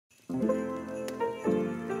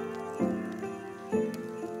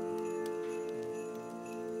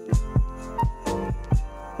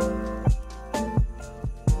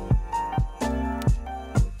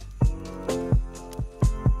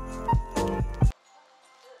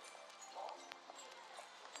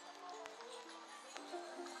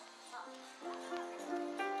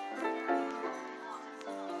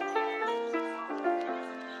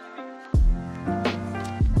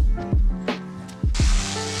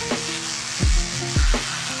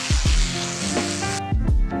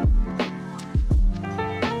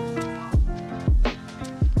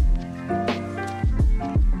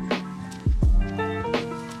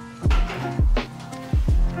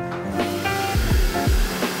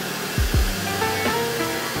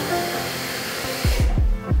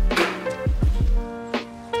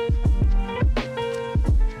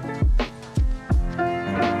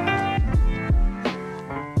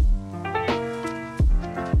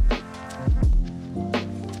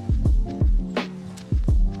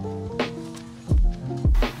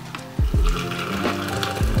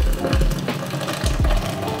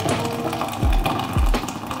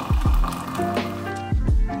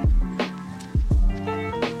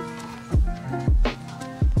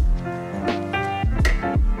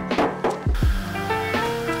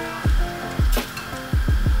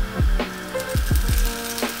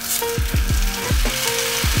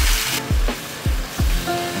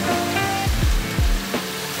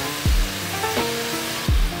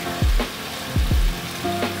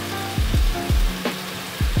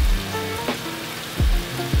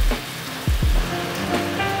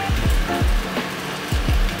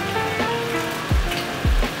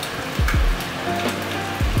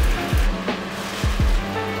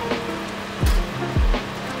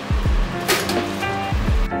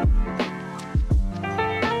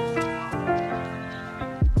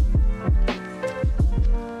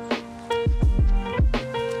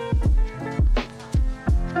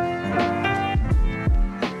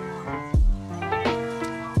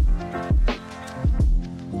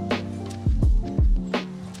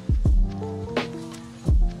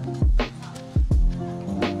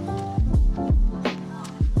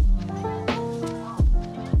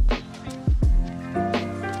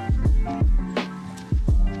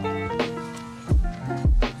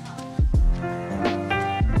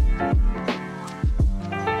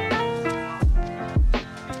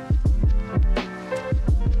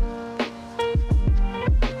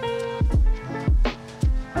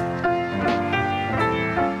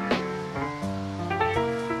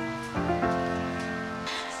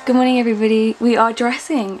Good morning everybody. We are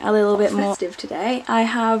dressing a little bit more festive today. I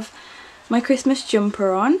have my Christmas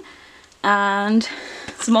jumper on and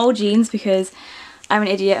some old jeans because I'm an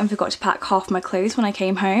idiot and forgot to pack half my clothes when I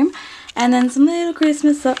came home, and then some little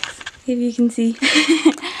Christmas socks, if you can see.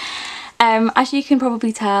 As you can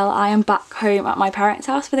probably tell, I am back home at my parents'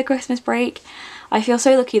 house for the Christmas break. I feel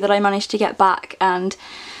so lucky that I managed to get back and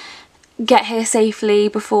get here safely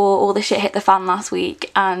before all the shit hit the fan last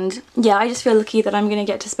week, and yeah, I just feel lucky that I'm going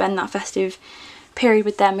to get to spend that festive period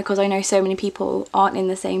with them because I know so many people aren't in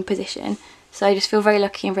the same position, so I just feel very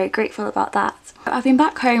lucky and very grateful about that. I've been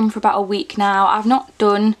back home for about a week now. I've not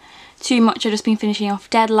done too much, I've just been finishing off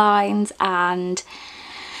deadlines and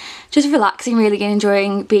just relaxing really and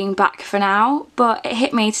enjoying being back for now, but it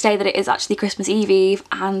hit me today that it is actually Christmas Eve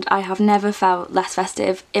and I have never felt less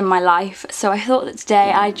festive in my life, so I thought that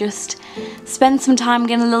today I'd just spend some time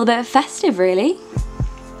getting a little bit festive really.